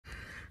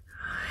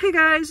Hey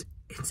guys,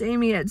 it's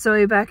Amy at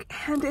Zoe Beck,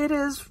 and it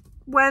is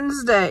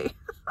Wednesday,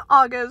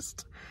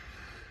 August.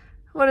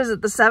 What is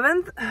it, the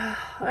 7th?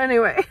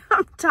 Anyway,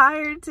 I'm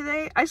tired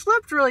today. I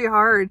slept really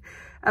hard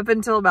up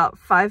until about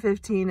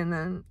 5:15, and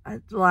then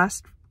the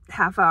last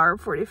half hour,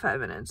 45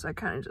 minutes, I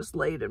kind of just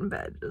laid in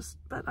bed.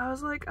 But I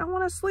was like, I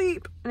want to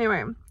sleep.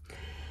 Anyway,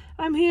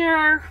 I'm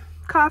here,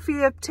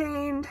 coffee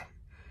obtained.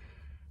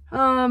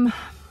 I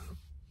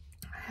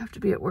have to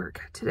be at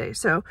work today.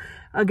 So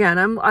again,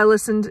 I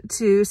listened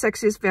to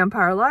Sexiest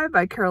Vampire Alive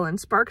by Carolyn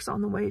Sparks on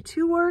the way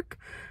to work.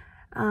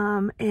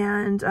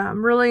 And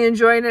I'm really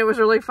enjoying it. It was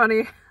really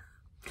funny.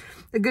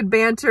 The good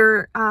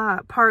banter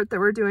part that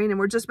we're doing, and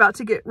we're just about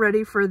to get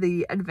ready for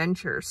the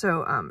adventure.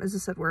 So as I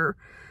said, we're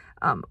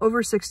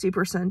over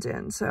 60%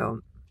 in. So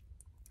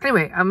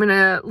anyway, I'm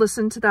gonna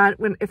listen to that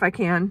if I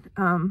can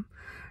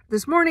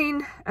this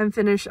morning and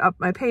finish up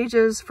my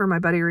pages for my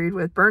buddy read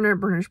with Berna,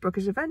 Berna's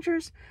Bookish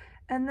Adventures.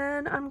 And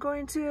then I'm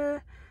going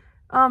to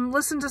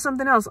listen to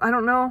something else. I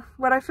don't know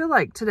what I feel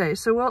like today,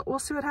 so we'll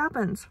see what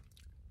happens.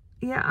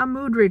 Yeah, I'm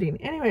mood reading.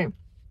 Anyway,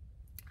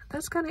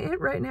 that's kind of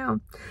it right now.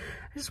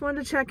 I just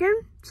wanted to check in,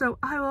 so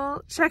I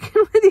will check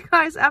in with you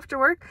guys after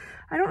work.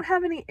 I don't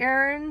have any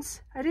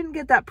errands. I didn't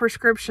get that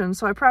prescription,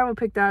 so I probably will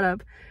pick that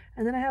up.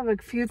 And then I have a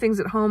few things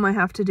at home I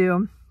have to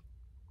do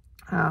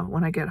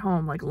when I get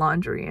home, like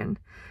laundry and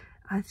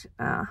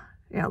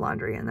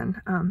laundry, and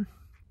then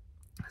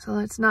so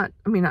it's not,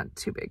 I mean, not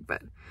too big,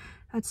 but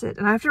that's it.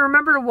 And I have to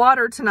remember to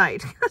water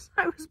tonight because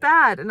I was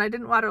bad and I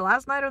didn't water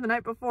last night or the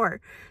night before.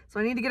 So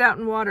I need to get out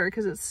and water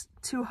because it's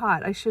too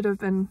hot. I should have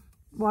been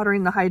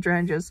watering the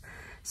hydrangeas.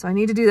 So I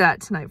need to do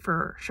that tonight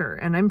for sure.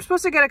 And I'm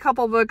supposed to get a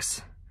couple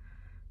books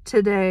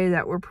today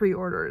that were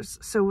pre-orders.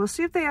 So we'll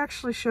see if they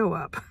actually show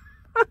up.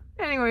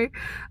 Anyway,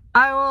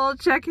 I will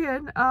check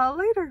in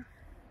later.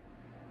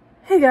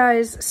 Hey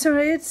guys, so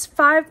it's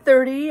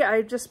 5:30.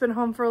 I've just been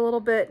home for a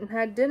little bit and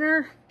had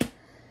dinner.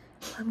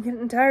 I'm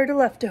getting tired of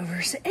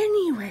leftovers.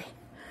 Anyway,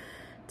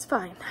 it's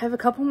fine. I have a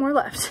couple more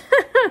left.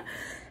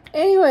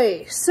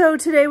 Anyway, so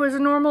today was a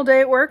normal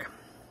day at work.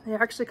 I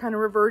actually kind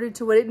of reverted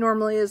to what it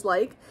normally is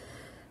like.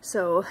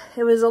 So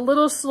it was a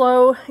little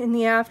slow in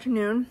the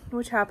afternoon,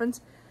 which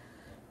happens.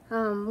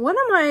 One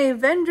of my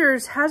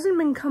vendors hasn't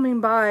been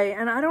coming by,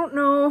 and I don't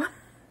know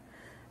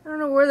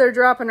where they're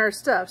dropping our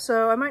stuff.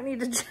 So I might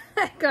need to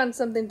check on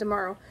something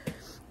tomorrow.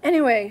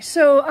 Anyway,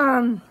 so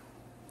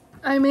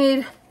I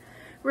made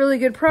really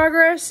good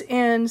progress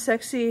in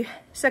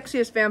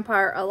Sexiest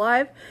Vampire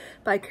Alive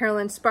by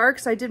Carolyn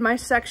Sparks. I did my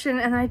section,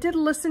 and I did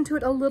listen to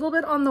it a little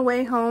bit on the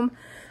way home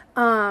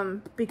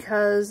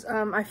because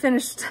I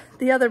finished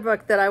the other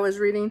book that I was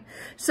reading.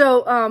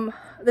 So we're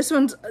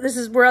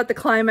at the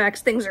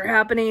climax. Things are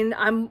happening.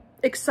 I'm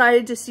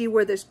excited to see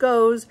where this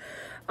goes.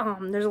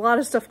 There's a lot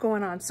of stuff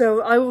going on.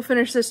 So I will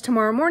finish this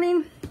tomorrow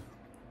morning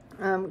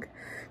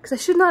because I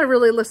should not have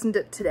really listened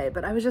to it today,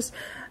 but I was just,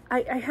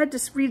 I had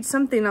to read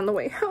something on the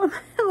way home.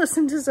 I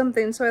listened to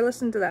something, so I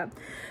listened to that.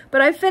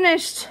 But I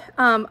finished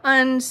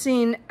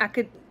Unseen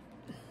Academicals,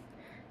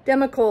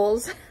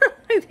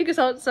 I think is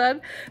how it's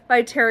said,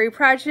 by Terry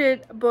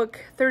Pratchett,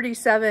 book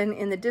 37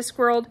 in the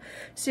Discworld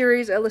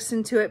series. I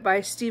listened to it by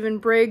Stephen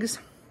Briggs.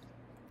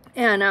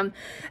 And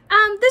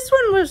this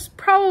one was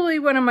probably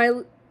one of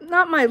my,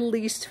 not my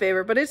least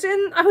favorite, but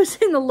I was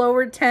in the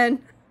lower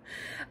 10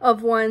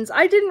 of ones.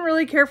 I didn't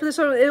really care for this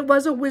one. It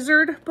was a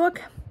wizard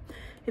book,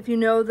 if you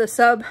know the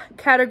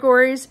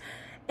subcategories,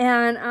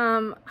 and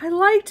I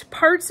liked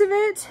parts of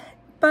it,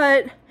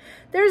 but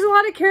there's a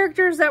lot of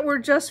characters that were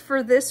just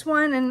for this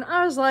one, and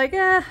I was like,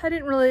 I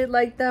didn't really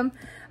like them.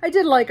 I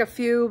did like a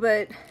few,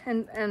 but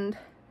and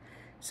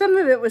some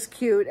of it was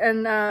cute,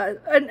 and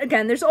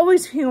again, there's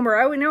always humor.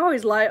 I would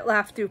always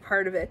laugh through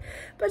part of it,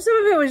 but some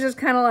of it was just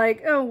kind of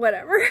like, oh,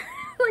 whatever.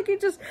 Like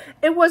it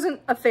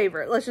wasn't a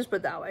favorite. Let's just put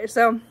it that way.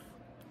 So,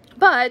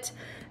 but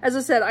as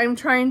I said, I'm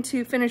trying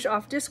to finish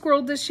off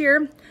Discworld this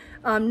year,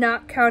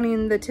 not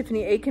counting the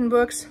Tiffany Aiken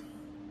books,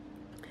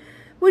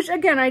 which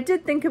again, I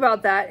did think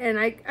about that, and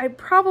I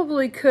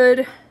probably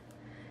could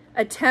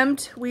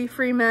attempt We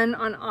Free Men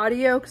on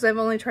audio because I've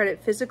only tried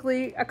it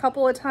physically a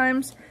couple of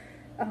times,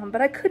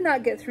 but I could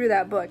not get through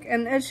that book,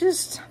 and it's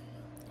just,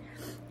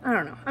 I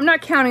don't know. I'm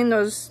not counting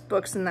those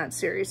books in that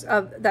series,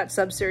 that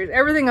sub-series.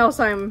 Everything else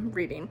I'm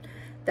reading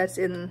that's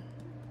in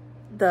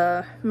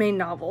the main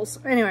novels.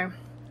 Anyway.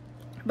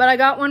 But I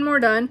got one more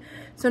done.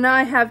 So now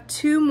I have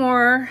two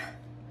more.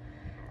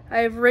 I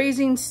have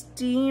Raising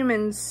Steam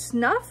and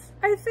Snuff,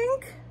 I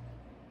think.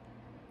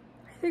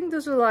 I think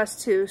those are the last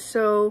two.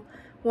 So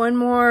one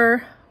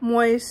more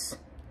Moise,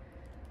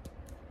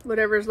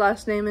 whatever his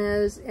last name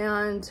is,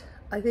 and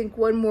I think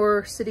one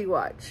more City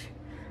Watch.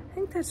 I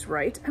think that's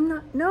right. I'm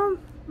not, no,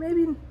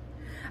 maybe,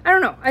 I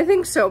don't know. I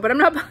think so, but I'm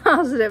not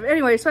positive.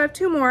 Anyway, so I have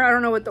two more. I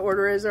don't know what the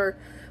order is or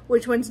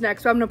which one's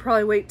next, but I'm gonna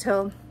probably wait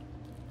till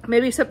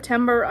maybe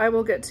September. I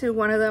will get to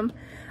one of them.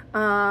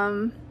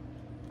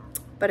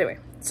 But anyway,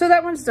 so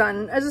that one's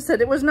done. As I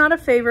said, it was not a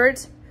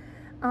favorite.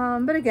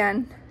 But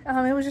again,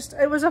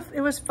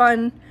 it was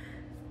fun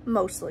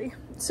mostly.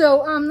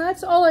 So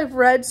that's all I've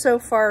read so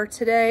far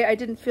today. I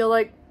didn't feel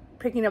like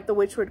picking up the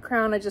Witchwood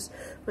Crown. I just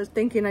was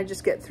thinking I'd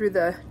just get through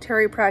the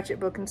Terry Pratchett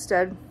book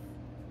instead.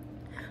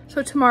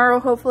 So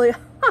tomorrow, hopefully,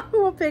 I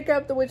will pick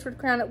up the Witchwood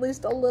Crown at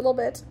least a little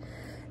bit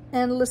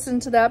and listen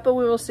to that, but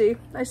we will see.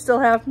 I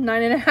still have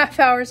 9.5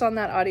 hours on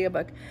that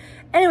audiobook.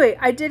 Anyway,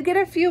 I did get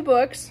a few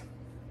books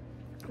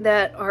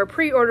that are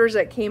pre-orders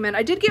that came in.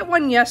 I did get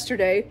one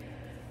yesterday,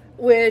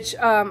 which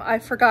I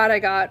forgot I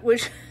got,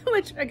 which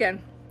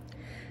again,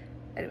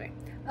 anyway.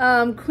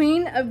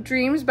 Queen of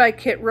Dreams by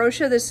Kit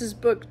Rocha. This is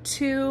book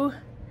 2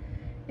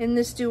 in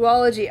this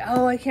duology.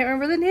 Oh, I can't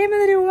remember the name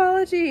of the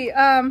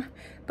duology.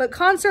 But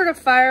Consort of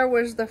Fire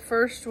was the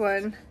first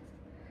one.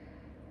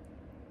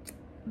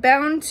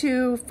 Bound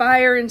to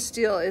Fire and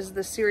Steel is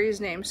the series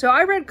name. So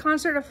I read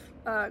Consort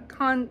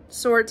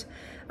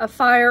of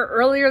Fire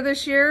earlier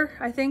this year,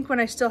 I think, when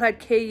I still had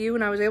KU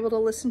and I was able to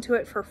listen to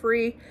it for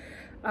free.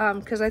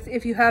 Because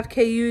if you have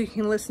KU, you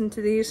can listen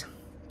to these.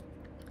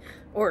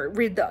 Or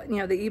read the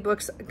the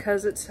ebooks,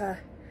 because it's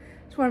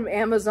one of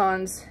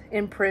Amazon's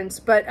imprints.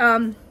 But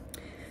and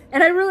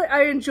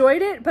I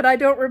enjoyed it, but I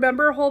don't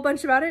remember a whole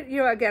bunch about it.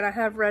 Again, I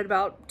have read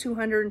about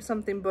 200 and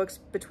something books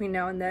between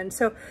now and then,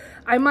 so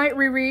I might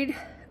reread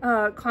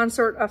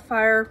Consort of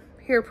Fire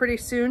here pretty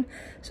soon,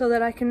 so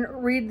that I can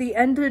read the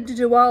ended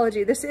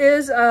duology. This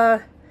is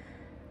a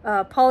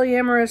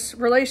polyamorous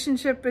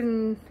relationship,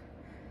 and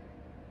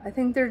I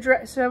think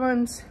they're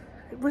someone's.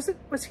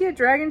 Was he a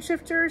dragon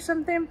shifter or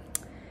something?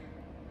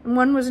 And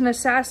one was an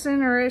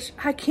assassin, or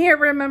I can't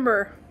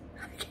remember.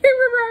 I can't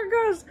remember how it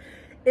goes.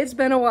 It's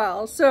been a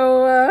while.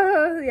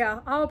 So, yeah,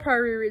 I'll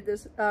probably reread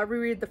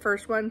the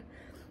first one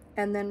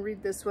and then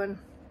read this one.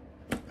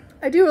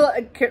 I do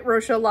like Kit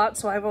Rocha a lot,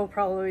 so I will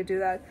probably do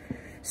that.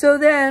 So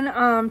then,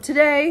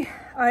 today,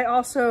 I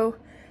also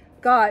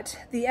got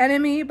The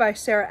Enemy by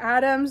Sarah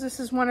Adams. This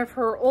is one of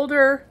her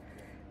older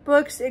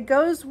books. It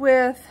goes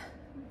with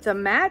The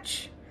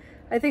Match,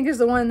 I think is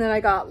the one that I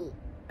got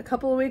a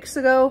couple of weeks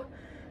ago.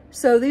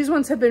 So these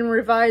ones have been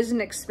revised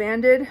and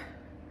expanded.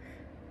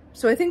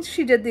 So I think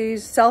she did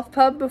these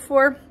self-pub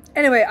before.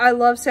 Anyway, I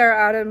love Sarah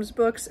Adams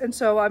books, and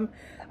so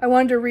I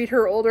wanted to read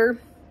her older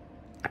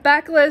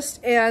backlist,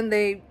 and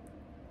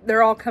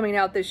they're all coming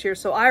out this year.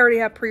 So I already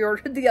have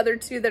pre-ordered the other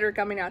 2 that are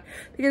coming out,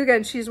 because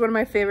again, she's one of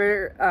my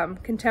favorite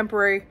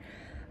contemporary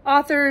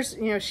authors.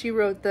 She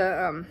wrote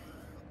the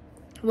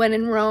When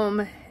in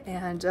Rome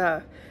and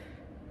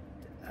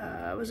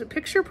was it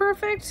Picture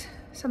Perfect?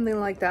 Something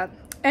like that.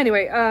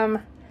 Anyway,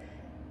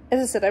 as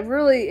I said, I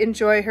really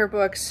enjoy her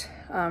books.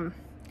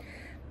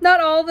 Not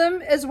all of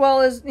them, as well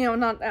as,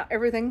 not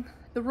everything.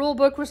 The Rule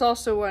Book was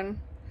also one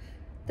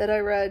that I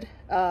read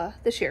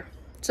this year.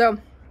 So,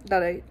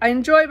 that I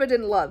enjoyed but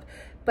didn't love.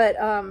 But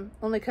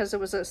only because it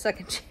was a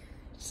second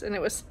chance. And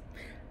it was,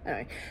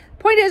 anyway.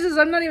 Point is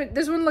I'm not even,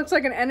 this one looks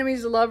like an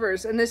Enemies to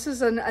Lovers. And this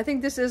is I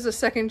think this is a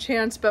second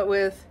chance, but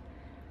with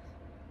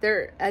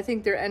I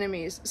think they're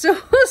enemies. So,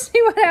 we'll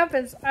see what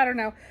happens. I don't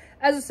know.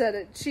 As I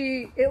said,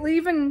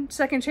 even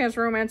second chance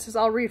romances,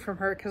 I'll read from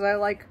her because I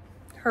like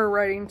her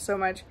writing so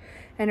much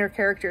and her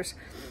characters.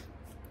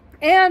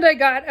 And I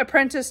got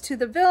Apprentice to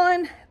the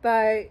Villain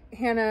by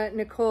Hannah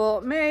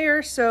Nicole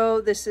Mayer. So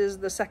this is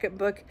the second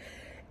book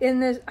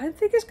in this. I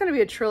think it's going to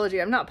be a trilogy.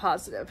 I'm not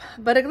positive,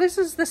 but this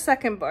is the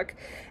second book,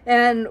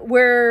 and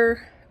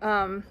where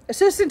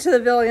Assistant to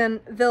the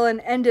Villain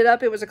ended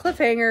up, it was a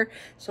cliffhanger.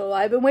 So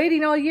I've been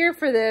waiting all year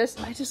for this.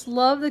 I just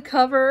love the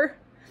cover.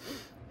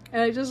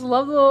 And I just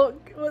love the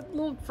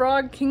little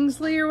frog,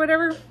 Kingsley or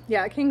whatever.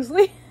 Yeah,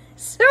 Kingsley.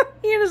 So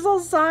he and his little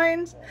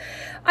signs.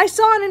 I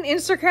saw on an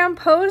Instagram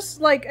post,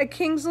 like a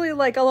Kingsley,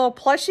 like a little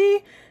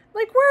plushie.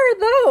 Like, where are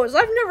those?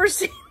 I've never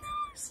seen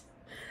those.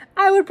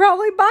 I would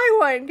probably buy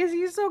one because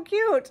he's so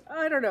cute.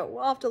 I don't know.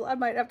 I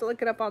might have to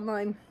look it up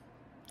online.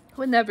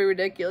 Wouldn't that be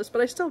ridiculous?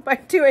 But I still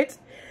might do it.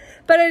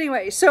 But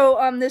anyway, so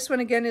this one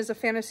again is a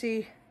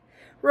fantasy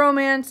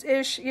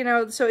romance-ish,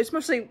 so it's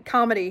mostly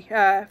comedy,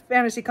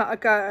 fantasy,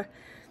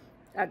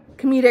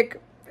 comedic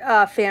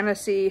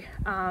fantasy,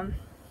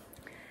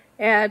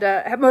 and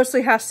it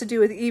mostly has to do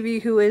with Evie,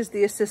 who is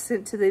the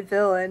assistant to the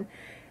villain,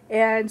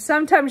 and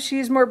sometimes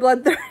she's more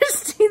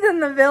bloodthirsty than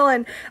the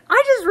villain.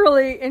 I just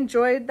really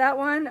enjoyed that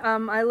one.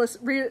 I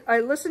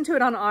listened to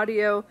it on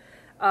audio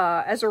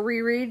as a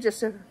reread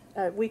just a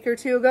week or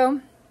 2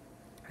 ago,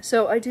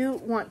 so I do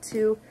want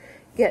to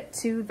get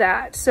to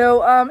that.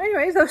 So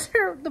anyways, those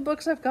are the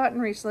books I've gotten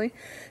recently.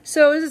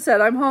 So as I said,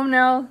 I'm home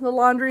now. The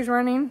laundry's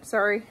running.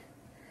 Sorry.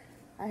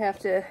 I have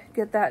to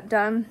get that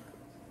done.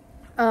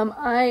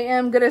 I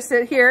am going to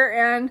sit here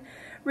and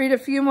read a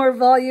few more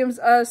volumes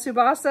of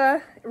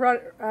Tsubasa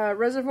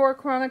Reservoir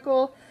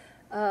Chronicle.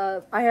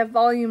 I have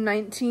volume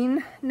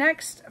 19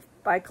 next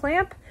by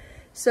Clamp.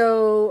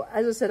 So,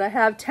 as I said, I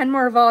have 10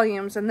 more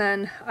volumes, and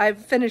then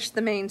I've finished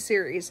the main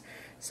series.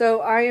 So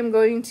I am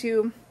going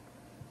to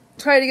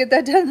try to get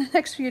that done in the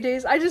next few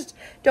days. I just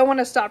don't want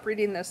to stop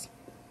reading this.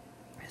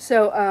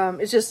 So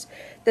it's just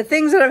the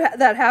things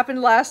that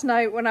happened last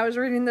night when I was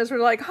reading this were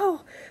like,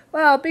 oh,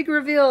 wow, big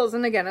reveals.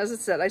 And again, as I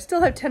said, I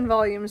still have 10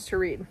 volumes to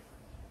read.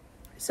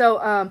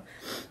 So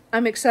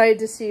I'm excited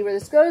to see where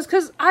this goes,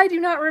 because I do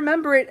not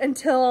remember it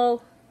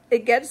until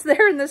it gets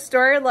there in the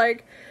story.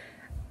 Like,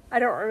 I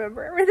don't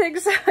remember everything,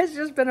 so it's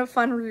just been a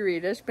fun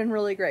reread. It's been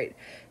really great.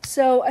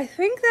 So I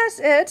think that's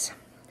it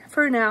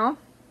for now.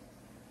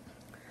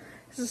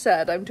 As I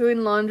said, I'm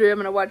doing laundry. I'm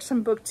going to watch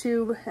some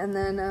booktube and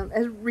then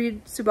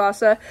read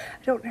Tsubasa.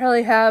 I don't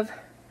really have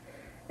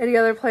any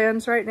other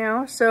plans right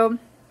now, so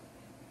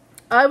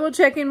I will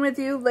check in with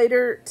you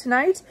later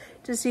tonight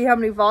to see how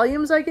many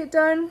volumes I get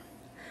done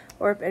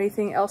or if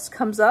anything else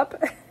comes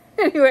up.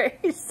 Anyway,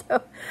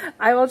 so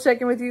I will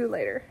check in with you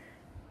later.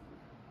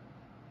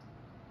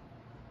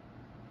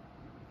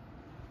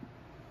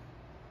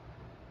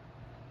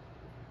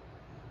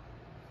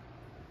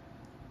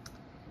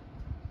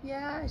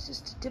 Yeah, it's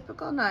just a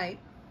typical night.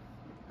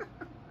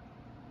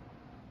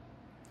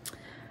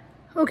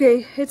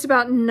 Okay, it's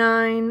about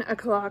 9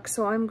 o'clock,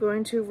 so I'm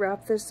going to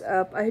wrap this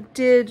up. I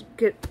did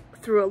get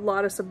through a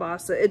lot of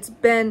Tsubasa. It's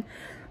been,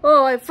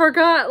 oh, I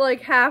forgot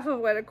like half of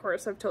what, of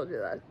course, I've told you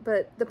that.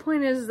 But the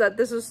point is that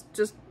this is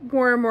just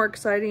more and more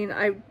exciting.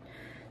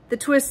 The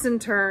twists and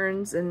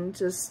turns, and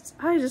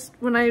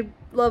when I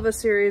love a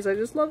series, I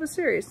just love a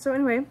series. So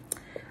anyway,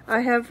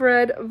 I have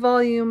read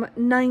volume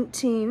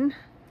 19.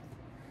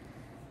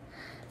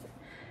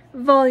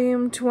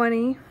 Volume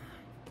 20,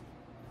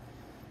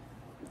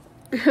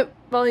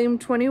 Volume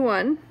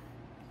 21,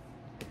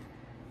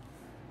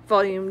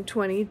 Volume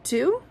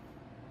 22,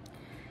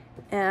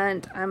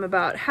 and I'm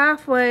about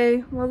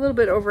halfway, well, a little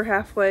bit over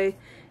halfway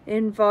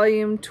in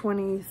Volume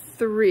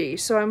 23.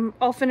 So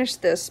I'll finish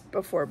this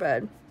before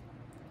bed.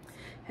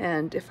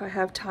 And if I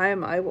have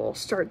time, I will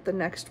start the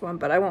next one,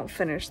 but I won't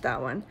finish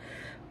that one.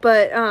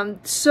 But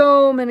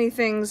so many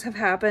things have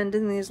happened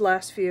in these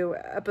last few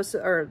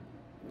episodes, or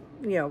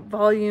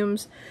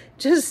volumes.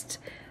 Just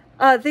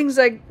things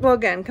I, well,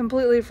 again,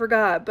 completely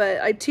forgot, but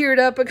I teared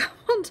up a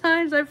couple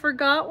times. I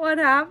forgot what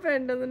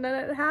happened, and then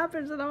it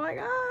happens, and I'm like,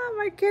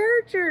 my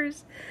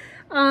characters.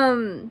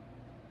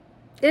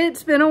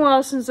 It's been a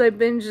while since I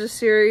binged a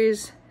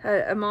series,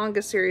 a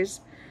manga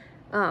series,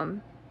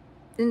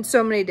 in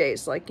so many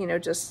days, like,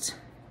 just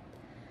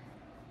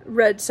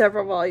read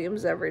several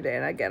volumes every day.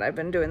 And again, I've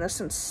been doing this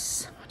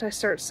since, what did I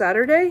start,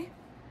 Saturday?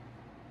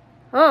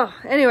 Oh,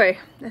 anyway,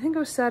 I think it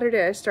was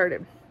Saturday I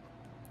started.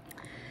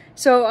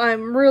 So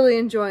I'm really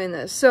enjoying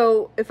this.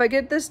 So if I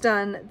get this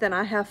done, then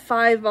I have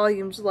 5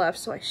 volumes left.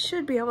 So I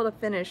should be able to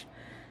finish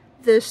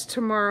this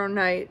tomorrow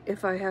night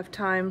if I have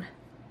time.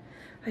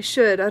 I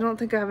should. I don't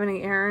think I have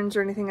any errands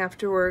or anything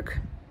after work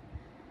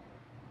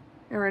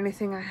or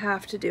anything I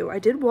have to do. I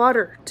did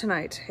water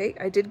tonight. Hey,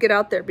 I did get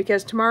out there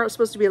because tomorrow it's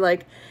supposed to be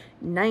like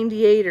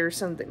 98 or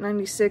something.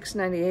 96,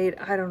 98.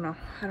 I don't know.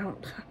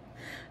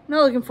 I'm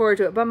not looking forward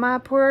to it, but my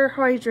poor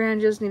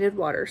hydrangeas needed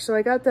water, so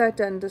I got that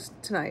done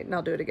tonight, and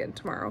I'll do it again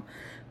tomorrow.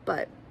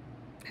 But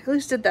I at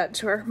least did that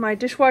to her. My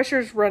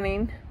dishwasher's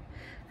running.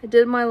 I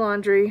did my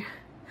laundry,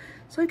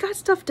 so I got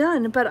stuff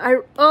done. But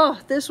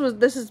this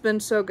has been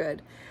so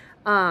good.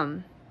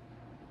 Again,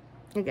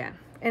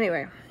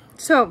 anyway,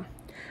 so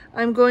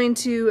I'm going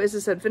to, as I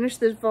said, finish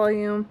this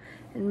volume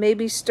and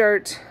maybe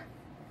start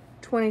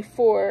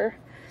 24,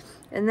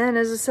 and then,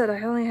 as I said,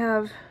 I only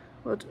have,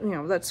 well,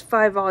 that's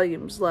 5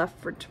 volumes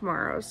left for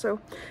tomorrow. So,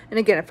 and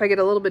again, if I get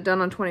a little bit done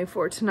on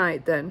 24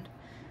 tonight, then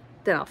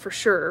I'll for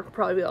sure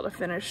probably be able to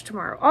finish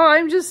tomorrow. Oh,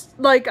 I'm just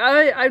like,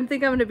 I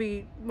think I'm going to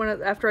be,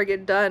 after I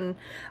get done.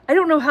 I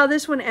don't know how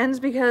this one ends,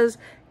 because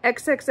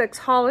XXX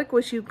Holic,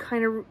 which you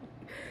kind of,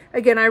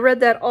 again, I read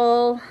that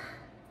all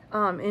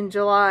in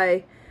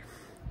July.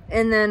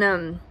 And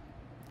then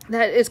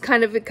that is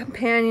kind of a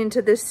companion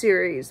to this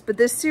series. But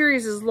this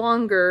series is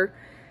longer,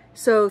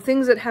 so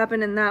things that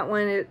happen in that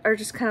one are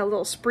just kind of a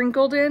little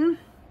sprinkled in.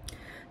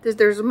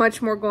 There's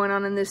much more going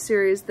on in this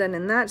series than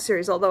in that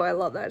series, although I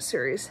love that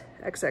series,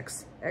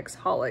 XXX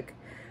Holic.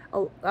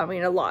 I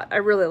mean, a lot. I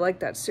really like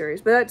that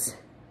series. But that's...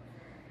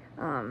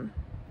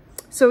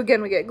 so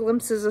again, we get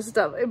glimpses of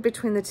stuff in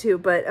between the two.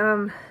 But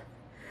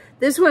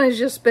this one has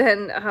just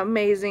been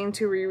amazing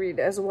to reread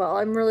as well.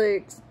 I'm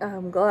really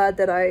glad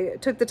that I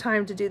took the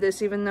time to do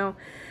this, even though,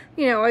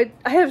 I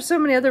have so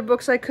many other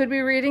books I could be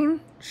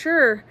reading.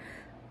 Sure.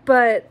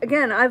 But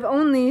again, I've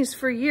owned these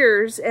for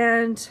years,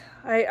 and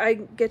I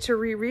get to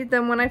reread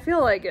them when I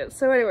feel like it.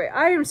 So anyway,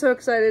 I am so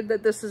excited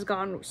that this has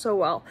gone so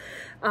well.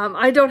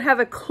 I don't have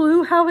a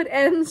clue how it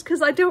ends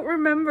because I don't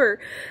remember.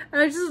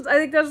 And I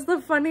think that's the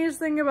funniest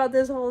thing about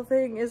this whole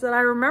thing, is that I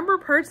remember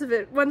parts of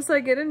it once I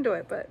get into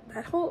it, but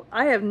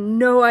I have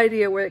no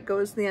idea where it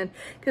goes at the end,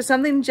 because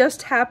something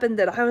just happened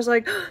that I was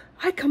like,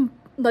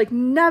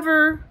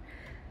 never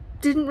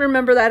didn't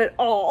remember that at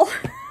all.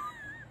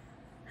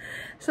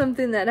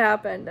 Something that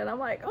happened, and I'm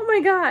like, oh my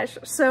gosh.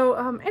 So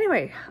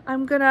anyway,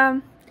 I'm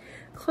gonna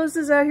close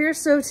this out here.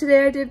 So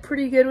today I did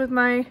pretty good with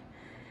my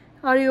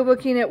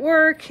audiobooking at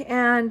work,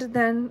 and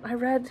then I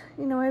read,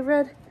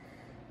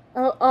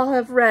 I'll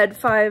have read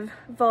 5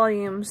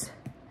 volumes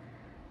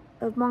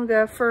of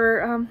manga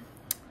for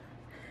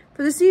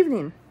this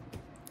evening.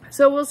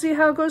 So we'll see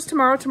how it goes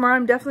tomorrow. Tomorrow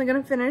I'm definitely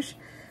gonna finish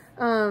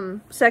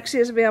Sexy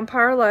as a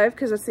Vampire Alive,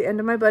 because that's the end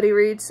of my buddy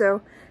read.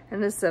 So,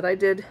 and as I said, I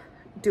did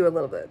do a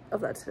little bit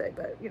of that today,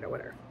 but you know,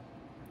 whatever.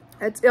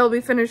 It'll be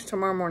finished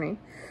tomorrow morning.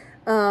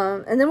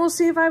 And then we'll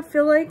see if I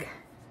feel like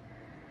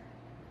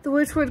The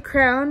Witchwood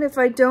Crown. If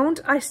I don't,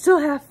 I still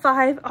have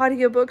 5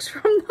 audiobooks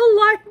from the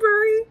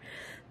library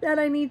that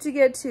I need to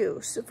get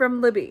to, from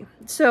Libby.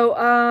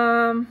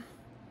 So,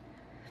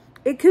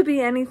 it could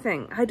be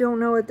anything. I don't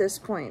know at this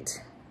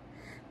point.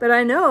 But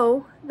I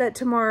know that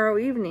tomorrow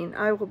evening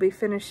I will be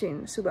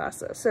finishing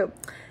Tsubasa. So,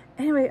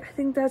 anyway, I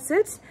think that's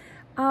it.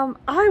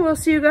 I will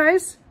see you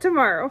guys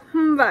tomorrow.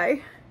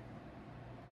 Bye.